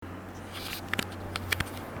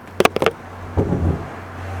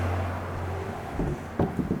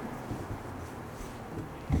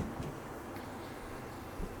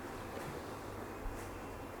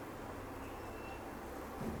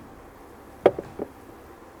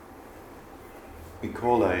We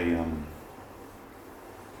call a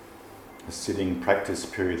sitting practice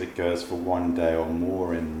period that goes for one day or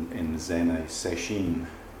more in Zen a sesshin.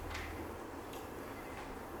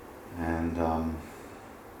 And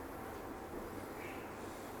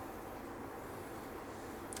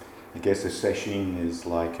I guess a sesshin is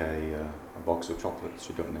like a box of chocolates.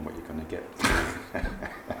 You don't know what you're going to get.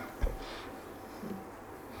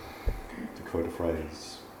 To quote a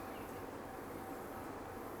phrase.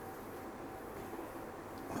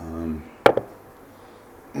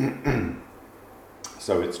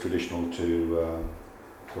 So it's traditional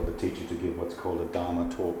for the teacher to give what's called a Dharma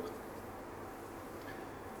talk.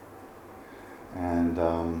 And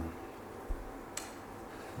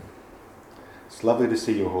it's lovely to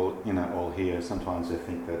see you all here. Sometimes I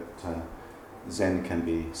think that Zen can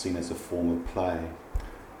be seen as a form of play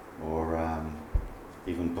or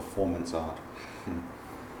even performance art,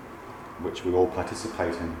 which we all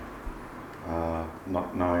participate in,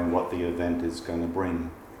 not knowing what the event is going to bring.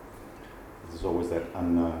 There's always that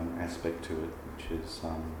unknown aspect to it, which is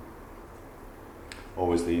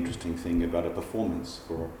always the interesting thing about a performance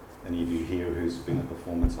for any of you here who's been a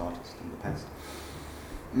performance artist in the past.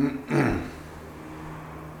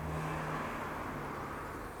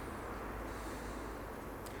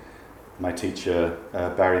 My teacher,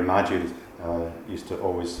 Barry Majid, used to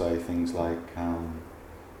always say things like,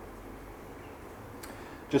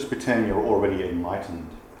 just pretend you're already enlightened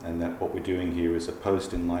and that what we're doing here is a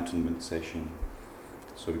post-enlightenment session.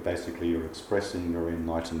 So basically you're expressing your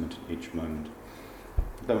enlightenment in each moment.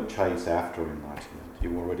 Don't chase after enlightenment.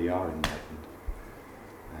 You already are enlightened.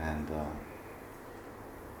 And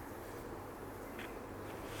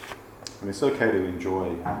it's okay to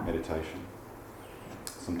enjoy meditation.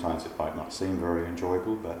 Sometimes it might not seem very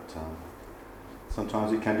enjoyable, but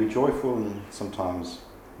sometimes it can be joyful and sometimes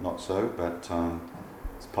not so, but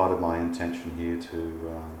it's part of my intention here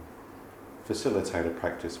to facilitate a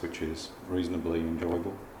practice which is reasonably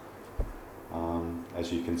enjoyable.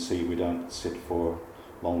 As you can see, we don't sit for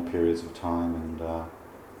long periods of time, and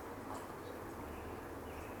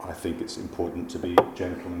I think it's important to be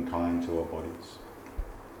gentle and kind to our bodies.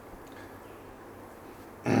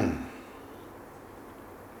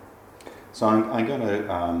 So I'm going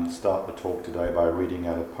to start the talk today by reading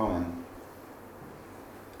out a poem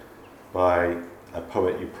by a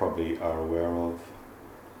poet you probably are aware of,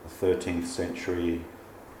 a 13th century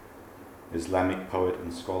Islamic poet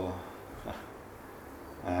and scholar,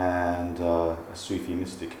 and a Sufi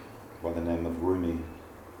mystic by the name of Rumi.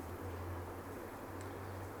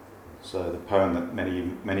 So the poem that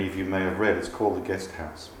many of you may have read is called The Guest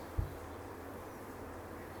House.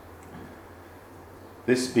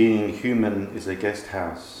 This being human is a guest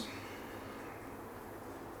house.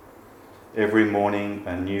 Every morning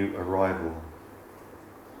a new arrival.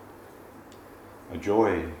 A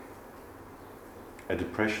joy, a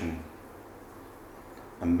depression,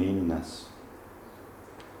 a meanness.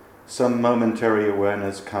 Some momentary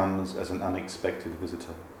awareness comes as an unexpected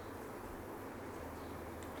visitor.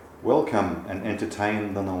 Welcome and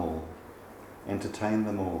entertain them all. Entertain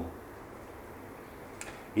them all.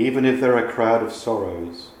 Even if they're a crowd of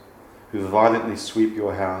sorrows who violently sweep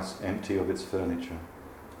your house empty of its furniture,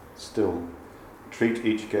 still treat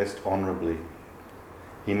each guest honourably.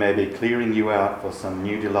 He may be clearing you out for some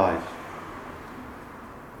new delight.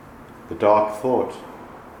 The dark thought,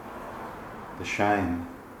 the shame,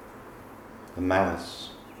 the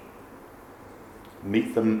malice.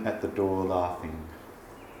 Meet them at the door laughing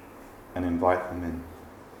and invite them in.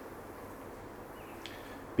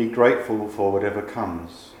 Be grateful for whatever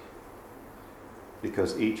comes,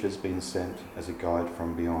 because each has been sent as a guide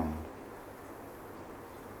from beyond.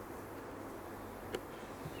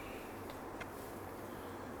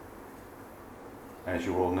 As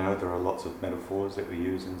you all know, there are lots of metaphors that we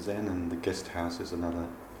use in Zen, and the guest house is another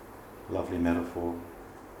lovely metaphor.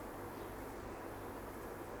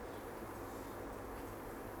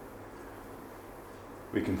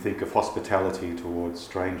 We can think of hospitality towards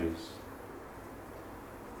strangers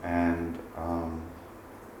and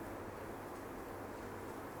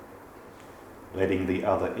letting the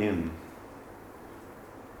other in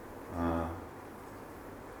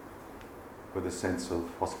with a sense of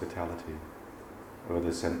hospitality, with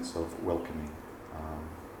a sense of welcoming,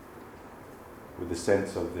 with a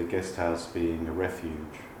sense of the guest house being a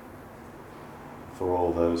refuge for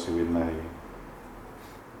all those who we may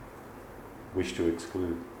wish to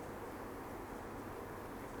exclude.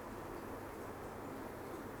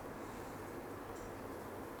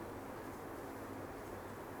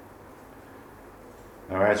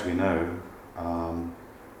 Now, as we know,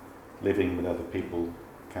 living with other people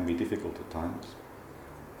can be difficult at times.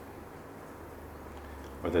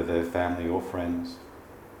 whether they're family or friends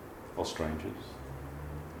or strangers.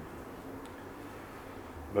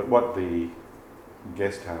 But what the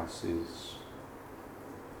guest house is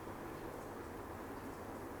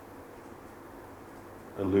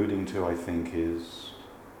alluding to, I think, is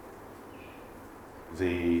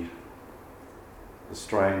the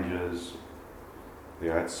strangers,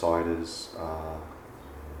 the outsiders,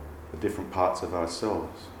 the different parts of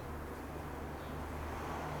ourselves.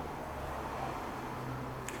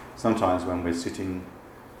 Sometimes when we're sitting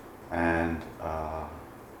and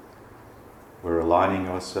we're aligning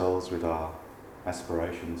ourselves with our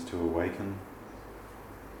aspirations to awaken,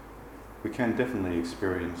 we can definitely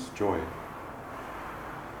experience joy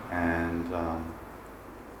and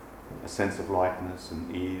a sense of lightness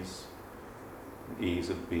and ease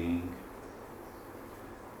of being.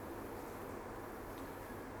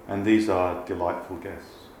 And these are delightful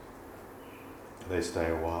guests. They stay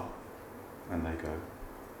a while and they go.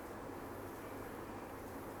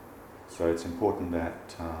 So it's important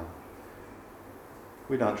that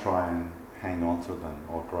we don't try and hang on to them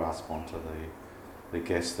or grasp onto the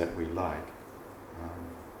guests that we like.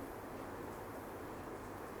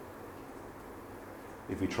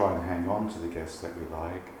 If we try and hang on to the guests that we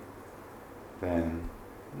like, then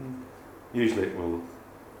usually it will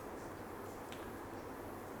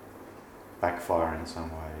backfire in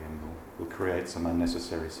some way and we'll create some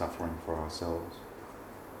unnecessary suffering for ourselves.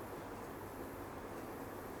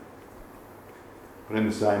 But in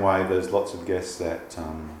the same way, there's lots of guests that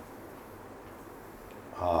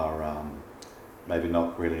are maybe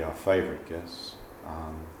not really our favourite guests.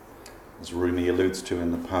 As Rumi alludes to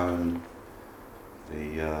in the poem,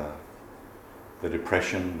 the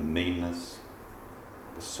depression, the meanness,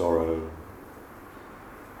 the sorrow,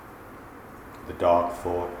 the dark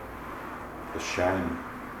thought, the shame,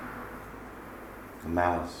 the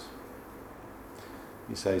malice.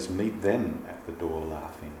 He says, meet them at the door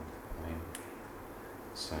laughing.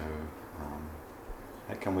 So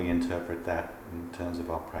how can we interpret that in terms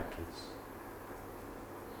of our practice?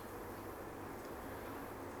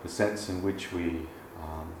 The sense in which we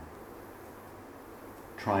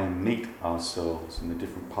try and meet ourselves and the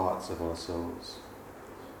different parts of ourselves,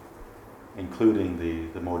 including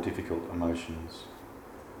the more difficult emotions,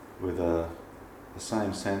 with the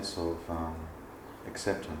same sense of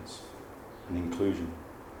acceptance and inclusion,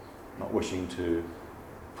 not wishing to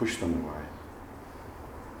push them away.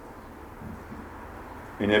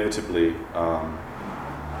 Inevitably,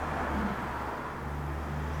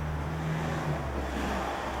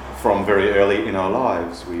 from very early in our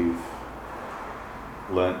lives, we've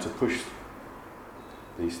learnt to push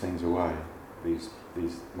these things away, these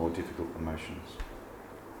more difficult emotions,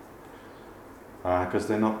 because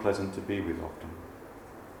they're not pleasant to be with often.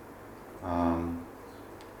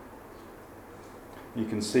 You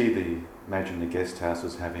can imagine the guest house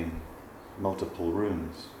as having multiple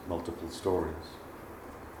rooms, multiple stories.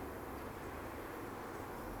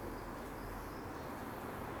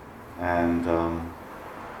 And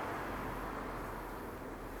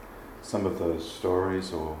some of those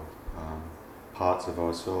stories or parts of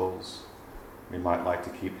ourselves we might like to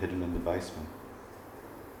keep hidden in the basement,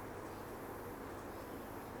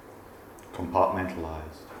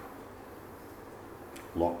 compartmentalized,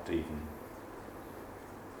 locked even.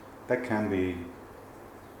 That can be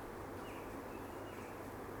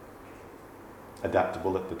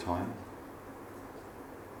adaptable at the time.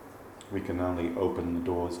 We can only open the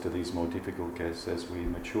doors to these more difficult guests as we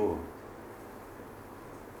mature,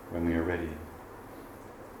 when we are ready.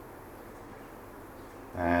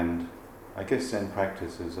 And I guess Zen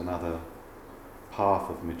practice is another path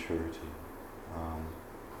of maturity,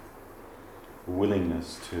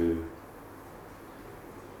 willingness to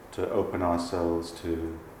open ourselves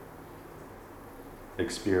to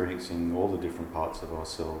experiencing all the different parts of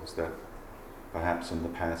ourselves that perhaps in the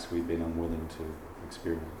past we've been unwilling to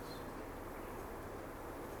experience.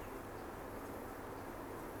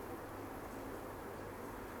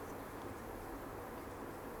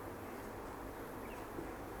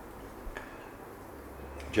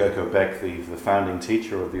 Joko Beck, the founding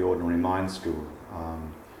teacher of the Ordinary Mind School,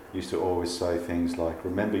 used to always say things like,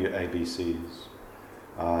 remember your ABCs.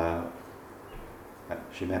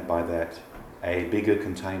 She meant by that a bigger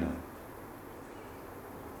container.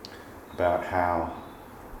 About how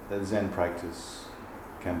the Zen practice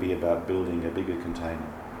can be about building a bigger container.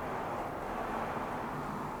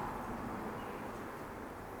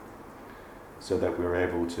 So that we're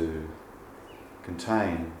able to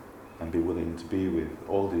contain and be willing to be with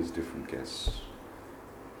all these different guests,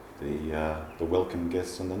 the welcome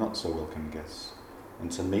guests and the not so welcome guests,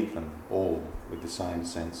 and to meet them all with the same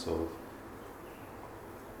sense of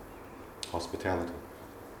hospitality.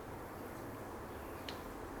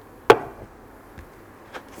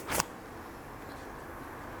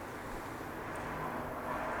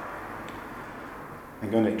 I'm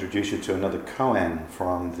going to introduce you to another koan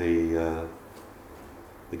from the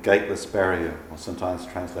Gateless Barrier, or sometimes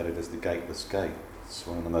translated as the Gateless Gate. It's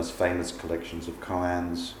one of the most famous collections of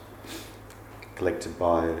koans collected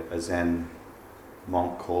by a Zen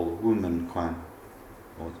monk called Wunmen Kwan,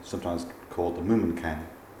 or sometimes called the Mumonkan.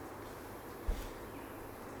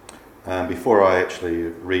 Before I actually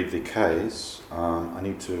read the case, I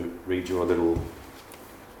need to read you a little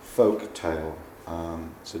folk tale.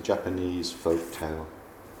 It's a Japanese folk tale,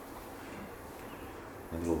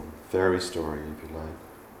 a little fairy story, if you like.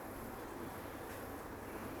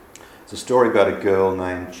 It's a story about a girl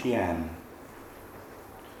named Qian.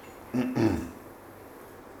 There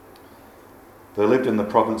lived in the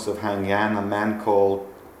province of Hangyan a man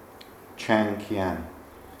called Chang Qian,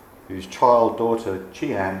 whose child daughter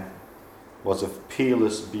Qian was of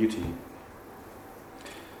peerless beauty.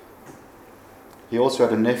 He also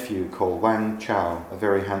had a nephew called Wang Chao, a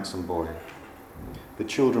very handsome boy. The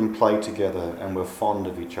children played together and were fond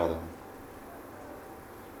of each other.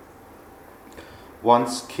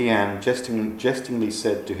 Once Qian jestingly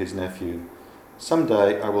said to his nephew,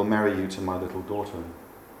 "Someday I will marry you to my little daughter."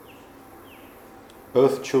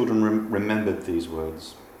 Both children remembered these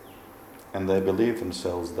words, and they believed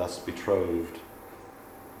themselves thus betrothed.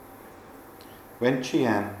 When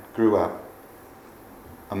Qian grew up,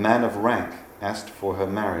 a man of rank asked for her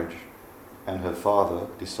marriage, and her father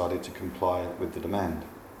decided to comply with the demand.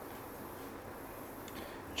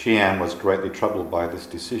 Qian was greatly troubled by this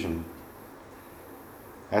decision.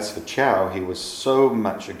 As for Chao, he was so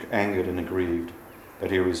much angered and aggrieved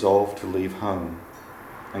that he resolved to leave home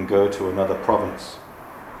and go to another province.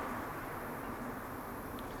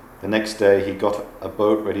 The next day he got a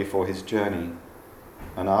boat ready for his journey,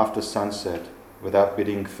 and after sunset, without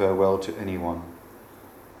bidding farewell to anyone,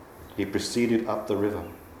 he proceeded up the river.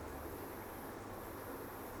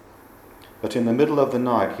 But in the middle of the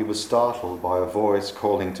night he was startled by a voice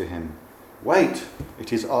calling to him, "Wait,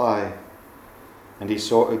 it is I." And he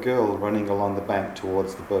saw a girl running along the bank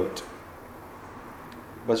towards the boat.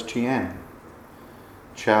 It was Qian.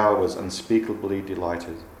 Chao was unspeakably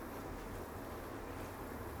delighted.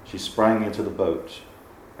 She sprang into the boat,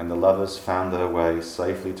 and the lovers found their way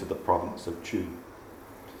safely to the province of Chu.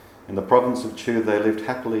 In the province of Chu they lived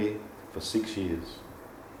happily for 6 years,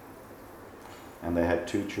 and they had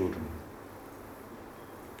 2 children.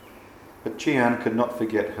 But Qian could not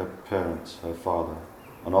forget her parents, her father,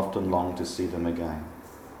 and often longed to see them again.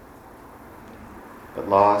 At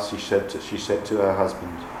last she said to her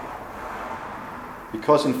husband,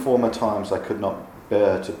 "Because in former times I could not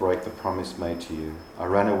bear to break the promise made to you, I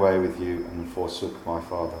ran away with you and forsook my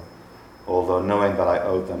father, although knowing that I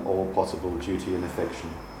owed them all possible duty and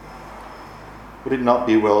affection. Would it not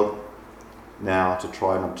be well now to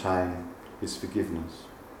try and obtain his forgiveness?"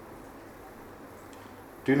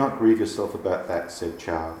 "Do not grieve yourself about that," said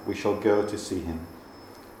Chao. "We shall go to see him."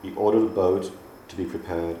 He ordered a boat to be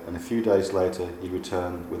prepared, and a few days later he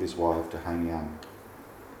returned with his wife to Hangyan.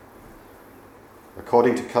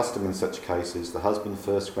 According to custom in such cases, the husband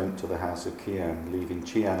first went to the house of Qian, leaving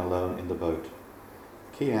Qian alone in the boat.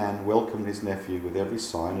 Qian welcomed his nephew with every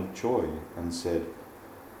sign of joy and said,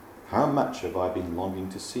 "How much have I been longing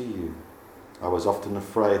to see you? I was often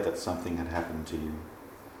afraid that something had happened to you."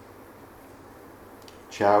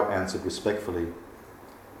 Chao answered respectfully,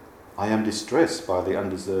 "I am distressed by the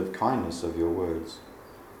undeserved kindness of your words.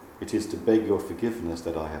 It is to beg your forgiveness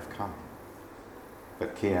that I have come."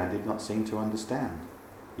 But Qian did not seem to understand.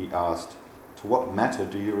 He asked, "To what matter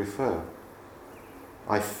do you refer?"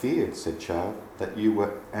 "I feared," said Chao, "that you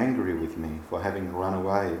were angry with me for having ran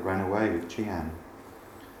away with Qian.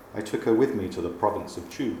 I took her with me to the province of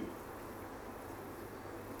Chu."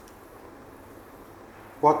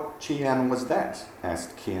 "What Qian was that?"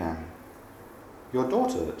 asked Qian. "Your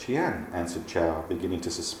daughter, Qian," answered Chao, beginning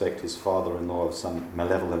to suspect his father-in-law of some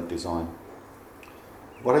malevolent design.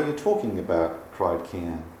 "What are you talking about?" cried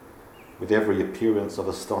Qian, with every appearance of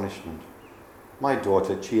astonishment. "My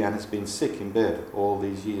daughter Qian has been sick in bed all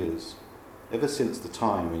these years, ever since the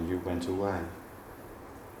time when you went away."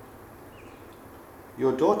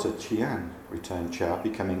 "Your daughter Qian," returned Chao,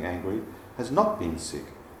 becoming angry, "has not been sick.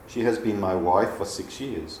 She has been my wife for 6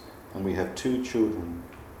 years, and we have 2 children.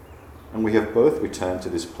 And we have both returned to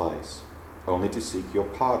this place, only to seek your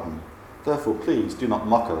pardon. Therefore, please do not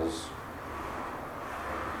mock us."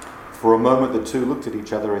 For a moment the two looked at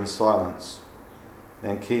each other in silence.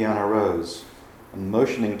 Then Qian arose, and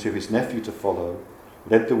motioning to his nephew to follow,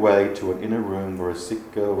 led the way to an inner room where a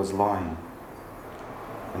sick girl was lying.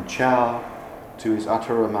 And Chow, to his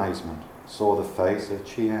utter amazement, saw the face of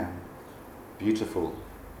Chian, beautiful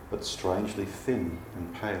but strangely thin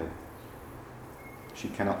and pale. "She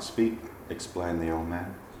cannot speak," explained the old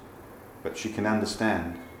man, "but she can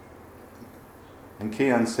understand." And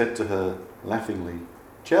Kian said to her laughingly,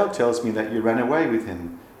 "Chow tells me that you ran away with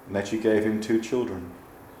him and that you gave him 2 children.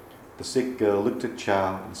 The sick girl looked at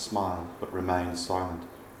Chow and smiled, but remained silent.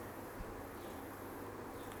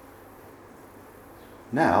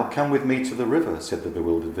 "Now come with me to the river," said the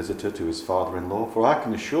bewildered visitor to his father-in-law, "for I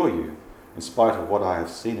can assure you, in spite of what I have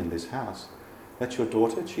seen in this house, that your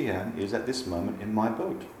daughter Chian is at this moment in my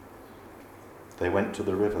boat." They went to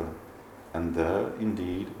the river, and there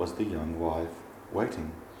indeed was the young wife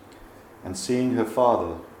waiting. And seeing her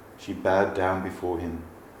father, she bowed down before him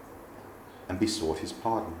and besought his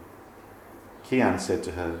pardon. Kian said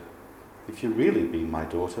to her, "If you really be my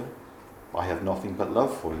daughter, I have nothing but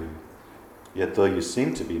love for you. Yet though you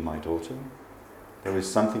seem to be my daughter, there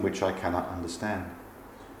is something which I cannot understand.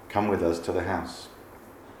 Come with us to the house."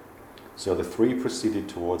 So the 3 proceeded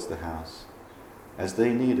towards the house. As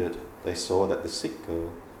they neared it, they saw that the sick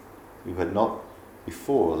girl, who had not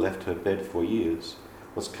before left her bed for years,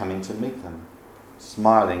 was coming to meet them,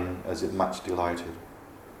 smiling as if much delighted.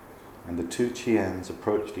 And the 2 Chians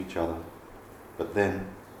approached each other, but then,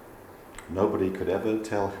 nobody could ever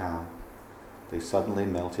tell how, they suddenly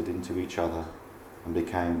melted into each other and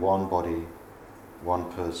became one body,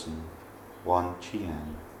 one person, one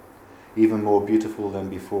Chian, even more beautiful than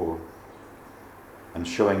before, and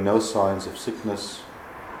showing no signs of sickness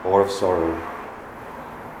or of sorrow.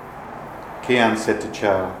 Kian said to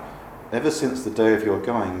Chow, "Ever since the day of your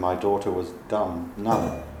going, my daughter was dumb,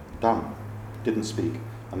 didn't speak,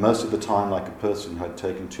 and most of the time like a person who had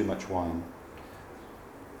taken too much wine.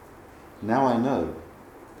 Now I know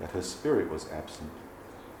that her spirit was absent."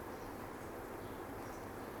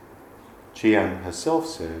 Chian herself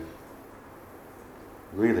said,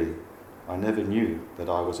 "Really, I never knew that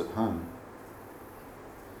I was at home.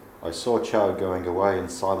 I saw Chow going away in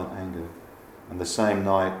silent anger, and the same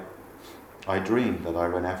night I dreamed that I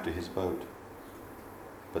ran after his boat.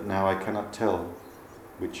 But now I cannot tell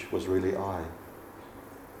which was really I,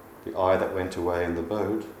 the I that went away in the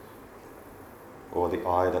boat, or the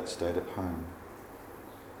I that stayed at home."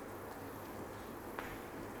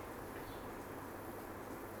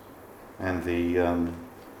 And the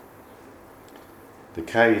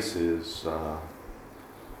case is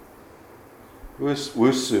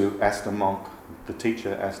Wusu asked a monk, the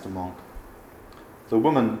teacher asked a monk, "The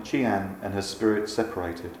woman Chian and her spirit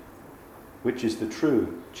separated. Which is the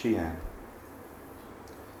true Chian?"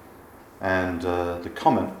 And the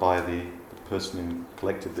comment by the person who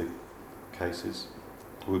collected the cases,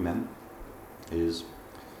 Wu Men, is,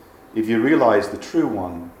 "If you realize the true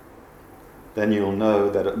one, then you'll know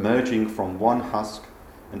that emerging from one husk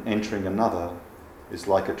and entering another is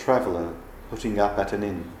like a traveller putting up at an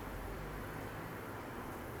inn.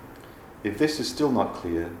 If this is still not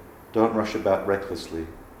clear, don't rush about recklessly.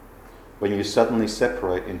 When you suddenly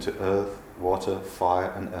separate into earth, water,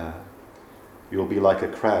 fire and air, you'll be like a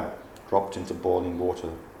crab dropped into boiling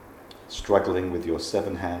water, struggling with your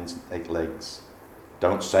 7 hands and 8 legs.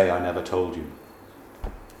 Don't say I never told you."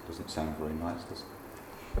 Doesn't sound very nice, does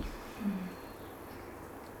it?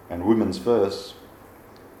 And Women's verse,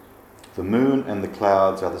 "The moon and the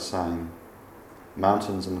clouds are the same.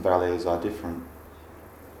 Mountains and valleys are different.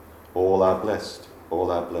 All are blessed,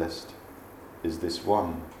 all are blessed. Is this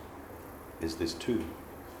one? Is this two?"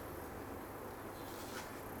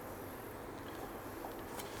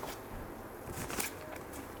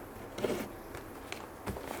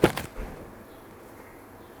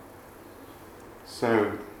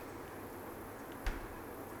 So,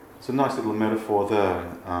 it's a nice little metaphor there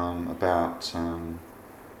about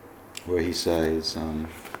where he says,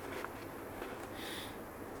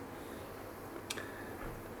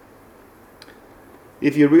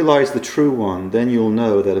 "If you realize the true one, then you'll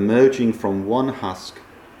know that emerging from one husk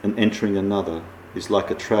and entering another is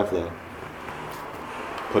like a traveller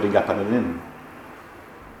putting up at an inn."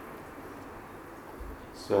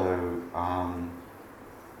 So,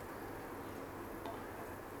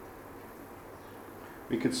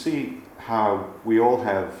 we could see how we all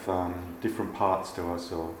have different parts to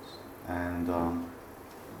ourselves, and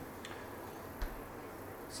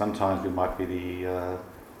sometimes we might be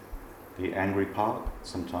the angry part,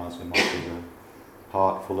 sometimes we might be the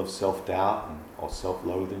part full of self-doubt or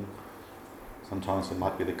self-loathing, sometimes it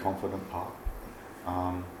might be the confident part.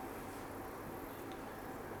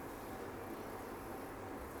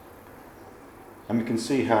 And we can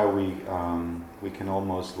see how we can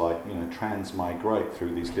almost transmigrate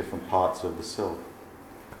through these different parts of the self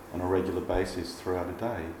on a regular basis throughout a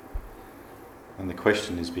day. And the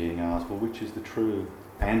question is being asked, well, which is the true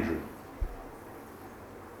Andrew?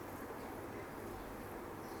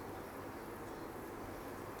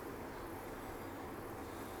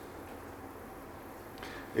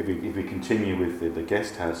 If we continue with the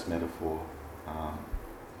guest house metaphor,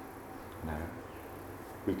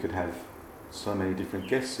 we could have so many different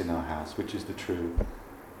guests in our house. Which is the true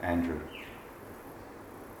Andrew?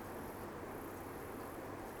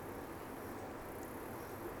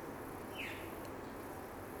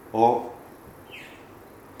 Or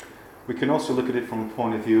we can also look at it from a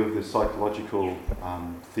point of view of the psychological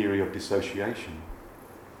theory of dissociation.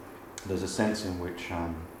 There's a sense in which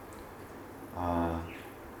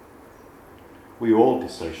we all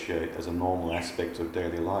dissociate as a normal aspect of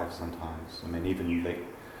daily life sometimes. I mean, even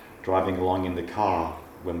driving along in the car,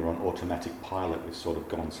 when we're on automatic pilot, we've sort of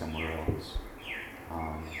gone somewhere else.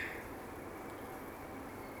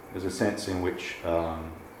 There's a sense in which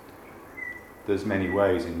there's many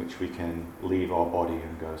ways in which we can leave our body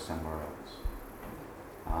and go somewhere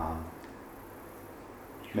else.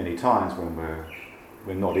 Many times when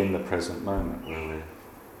we're not in the present moment, where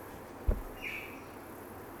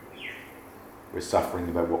we're suffering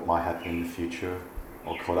about what might happen in the future,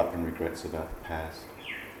 or caught up in regrets about the past.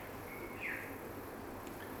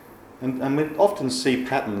 And we often see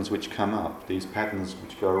patterns which come up, these patterns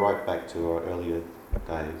which go right back to our earlier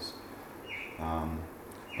days.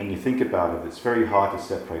 When you think about it, it's very hard to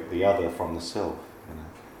separate the other from the self.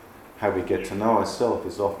 How we get to know ourselves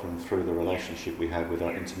is often through the relationship we have with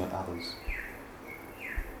our intimate others.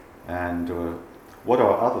 And what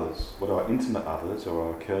our intimate others or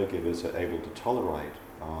our caregivers are able to tolerate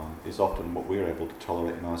is often what we're able to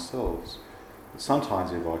tolerate in ourselves. But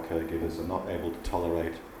sometimes if our caregivers are not able to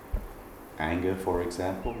tolerate anger, for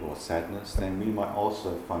example, or sadness, then we might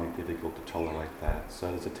also find it difficult to tolerate that. So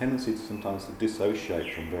there's a tendency sometimes to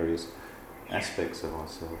dissociate from various aspects of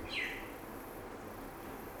ourselves.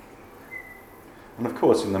 And of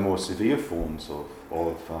course, in the more severe forms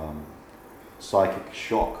of psychic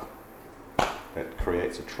shock that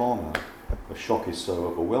creates a trauma, the shock is so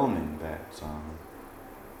overwhelming that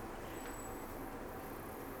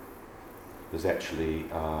there's actually,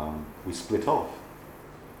 we split off.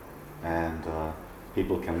 And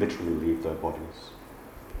people can literally leave their bodies.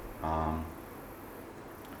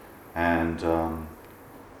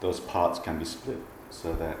 Those parts can be split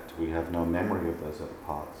so that we have no memory of those other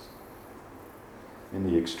parts. In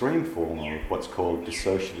the extreme form of what's called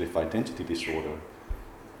dissociative identity disorder,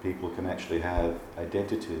 people can actually have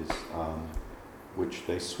identities which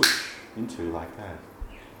they switch into like that.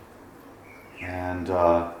 And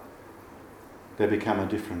they become a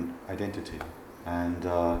different identity. And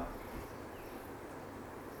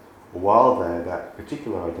while they're that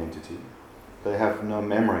particular identity, they have no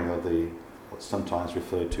memory of what's sometimes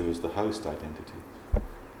referred to as the host identity.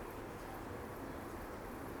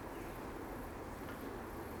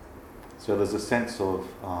 So there's a sense of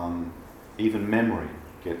even memory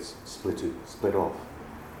gets split off.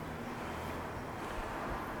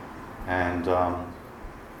 And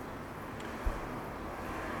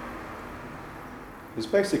there's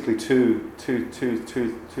basically two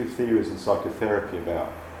theories in psychotherapy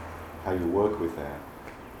about how you work with that.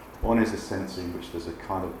 One is a sense in which there's a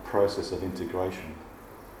kind of process of integration,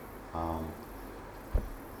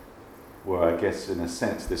 where I guess in a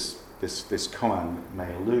sense this koan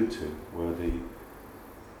may allude to, where the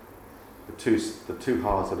two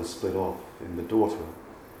halves that are split off in the daughter.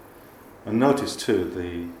 And notice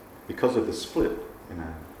too, because of the split,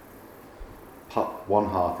 one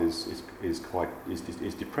half is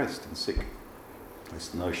depressed and sick.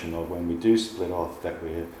 This notion of when we do split off, that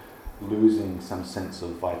we're losing some sense of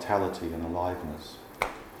vitality and aliveness.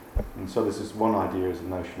 And so this is one idea, is a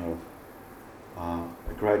notion of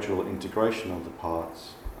a gradual integration of the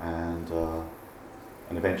parts and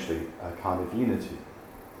eventually a kind of unity.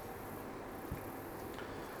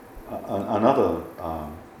 Another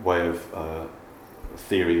way of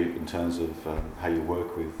theory in terms of how you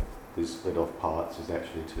work with these split off parts is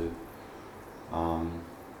actually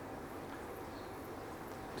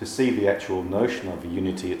to see the actual notion of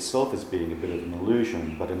unity itself as being a bit of an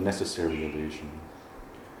illusion, but a necessary illusion.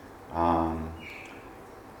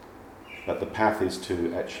 But the path is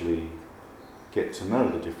to actually get to know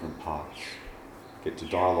the different parts, get to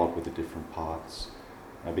dialogue with the different parts,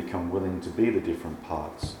 become willing to be the different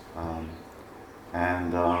parts.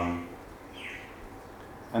 And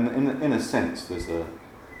in a sense, there's the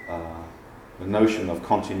notion of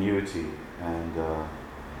continuity and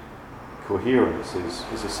coherence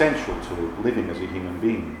is essential to living as a human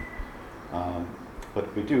being.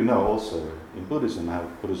 But we do know also in Buddhism how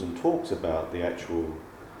Buddhism talks about the actual,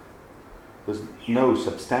 there's no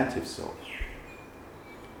substantive self.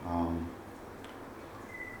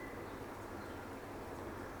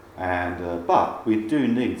 But we do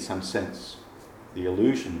need some sense, the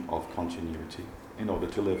illusion of continuity, in order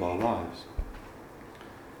to live our lives.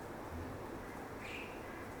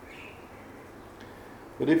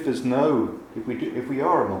 But if we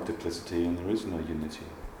are a multiplicity and there is no unity,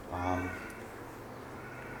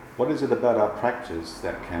 what is it about our practice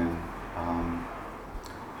that can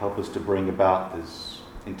help us to bring about this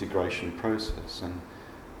integration process? And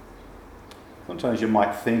sometimes you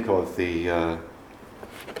might think of the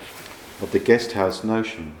guest house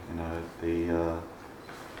notion, the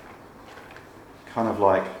kind of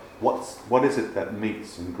like what is it that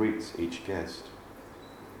meets and greets each guest?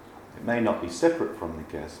 It may not be separate from the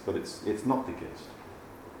guest, but it's not the guest.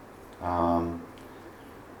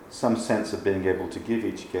 Some sense of being able to give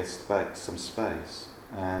each guest back some space,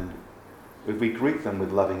 and if we greet them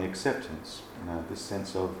with loving acceptance, this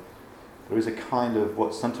sense of there is a kind of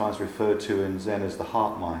what's sometimes referred to in Zen as the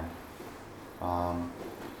heart mind.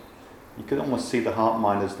 You can almost see the heart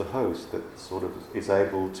mind as the host that sort of is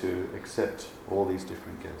able to accept all these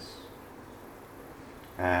different guests,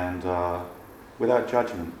 and without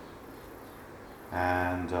judgment.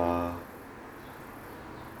 And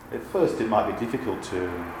at first it might be difficult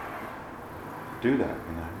to do that,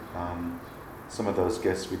 some of those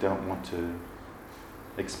guests we don't want to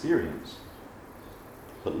experience,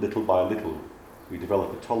 but little by little we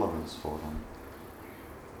develop a tolerance for them.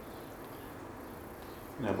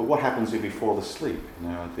 But what happens if we fall asleep?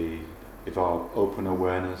 If our open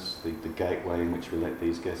awareness, the gateway in which we let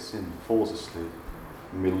these guests in, falls asleep,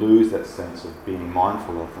 and we lose that sense of being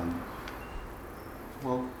mindful of them.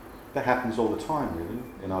 Well, that happens all the time, really,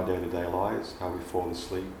 in our day-to-day lives, how we fall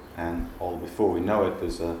asleep, and before we know it,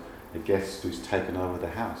 there's a guest who's taken over the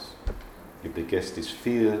house. If the guest is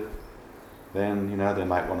fear, then, they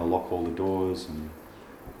might want to lock all the doors,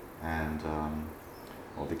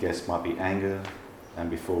 or the guest might be anger, and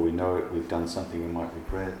before we know it, we've done something we might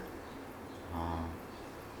regret.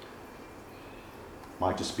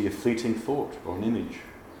 Might just be a fleeting thought or an image.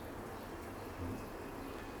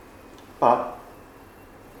 But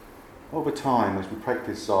over time, as we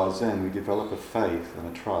practice Zazen, we develop a faith and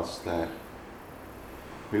a trust that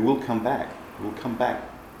we will come back. We'll come back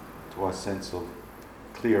to our sense of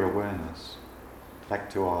clear awareness, back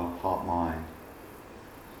to our heart-mind,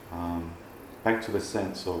 back to the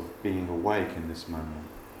sense of being awake in this moment.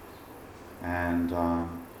 And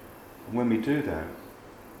when we do that,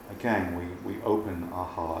 again, we open our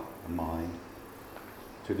heart and mind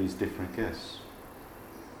to these different guests.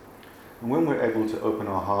 And when we're able to open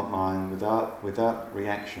our heart mind without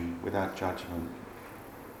reaction, without judgment,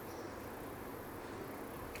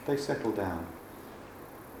 they settle down.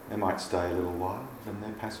 They might stay a little while, then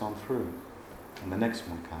they pass on through, and the next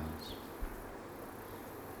one comes.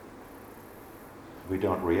 We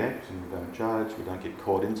don't react and we don't judge, we don't get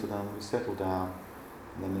caught into them, we settle down,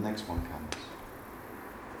 and then the next one comes.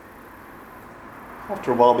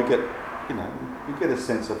 After a while we get a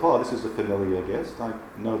sense of, this is a familiar guest, I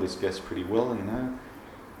know this guest pretty well,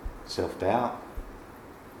 self-doubt.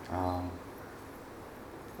 I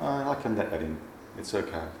can let that in, it's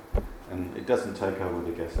okay. And it doesn't take over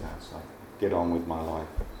the guest house, I get on with my life.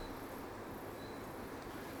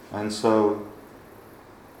 And so,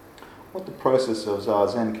 what the process of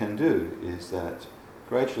Zazen can do is that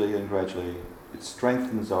gradually it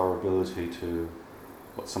strengthens our ability to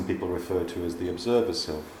what some people refer to as the observer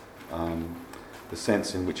self, the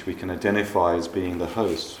sense in which we can identify as being the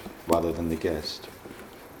host rather than the guest.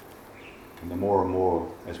 And the more and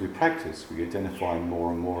more as we practice, we identify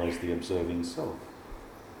more and more as the observing self.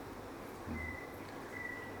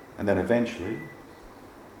 And then eventually,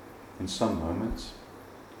 in some moments,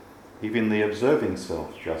 even the observing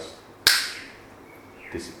self just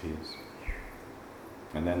disappears.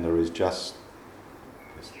 And then there is just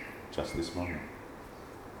this moment.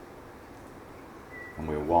 And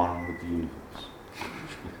we're one with the universe.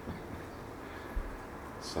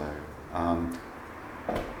 So,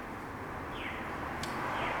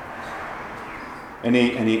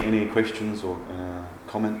 any questions or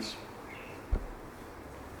comments?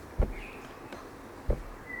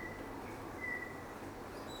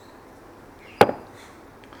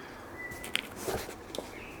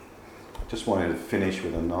 Just wanted to finish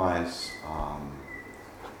with a nice,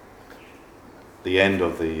 the end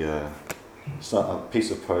of a piece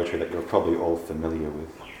of poetry that you're probably all familiar with,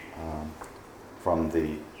 from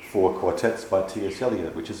the Four Quartets by T.S.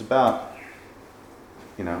 Eliot, which is about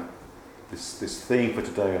this theme for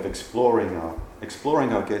today of exploring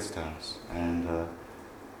our guest house and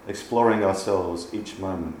exploring ourselves each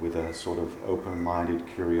moment with a sort of open-minded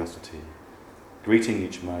curiosity, greeting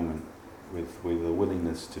each moment with a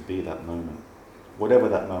willingness to be that moment, whatever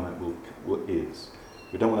that moment is.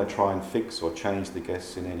 We don't want to try and fix or change the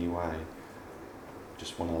guests in any way.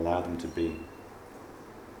 Just want to allow them to be.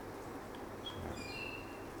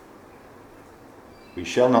 We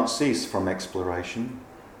shall not cease from exploration,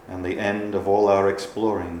 and the end of all our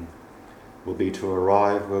exploring will be to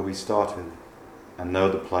arrive where we started and know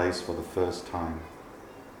the place for the first time.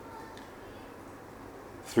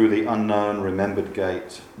 Through the unknown remembered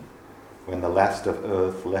gate, when the last of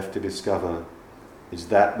earth left to discover is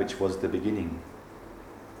that which was the beginning.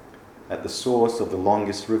 At the source of the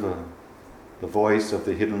longest river, the voice of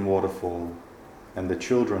the hidden waterfall, and the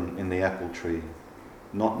children in the apple tree,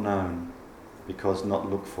 not known, because not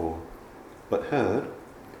looked for, but heard,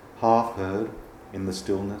 half heard, in the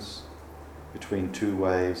stillness, between two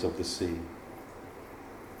waves of the sea.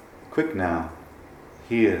 Quick now,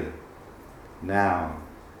 here, now,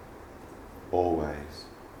 always.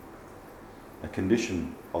 A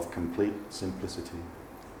condition of complete simplicity,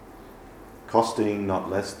 costing not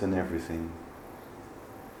less than everything.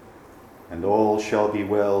 And all shall be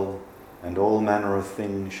well, and all manner of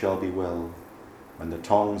things shall be well, when the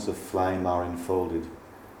tongues of flame are enfolded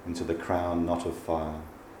into the crown knot of fire,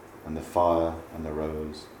 and the fire and the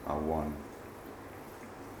rose are one.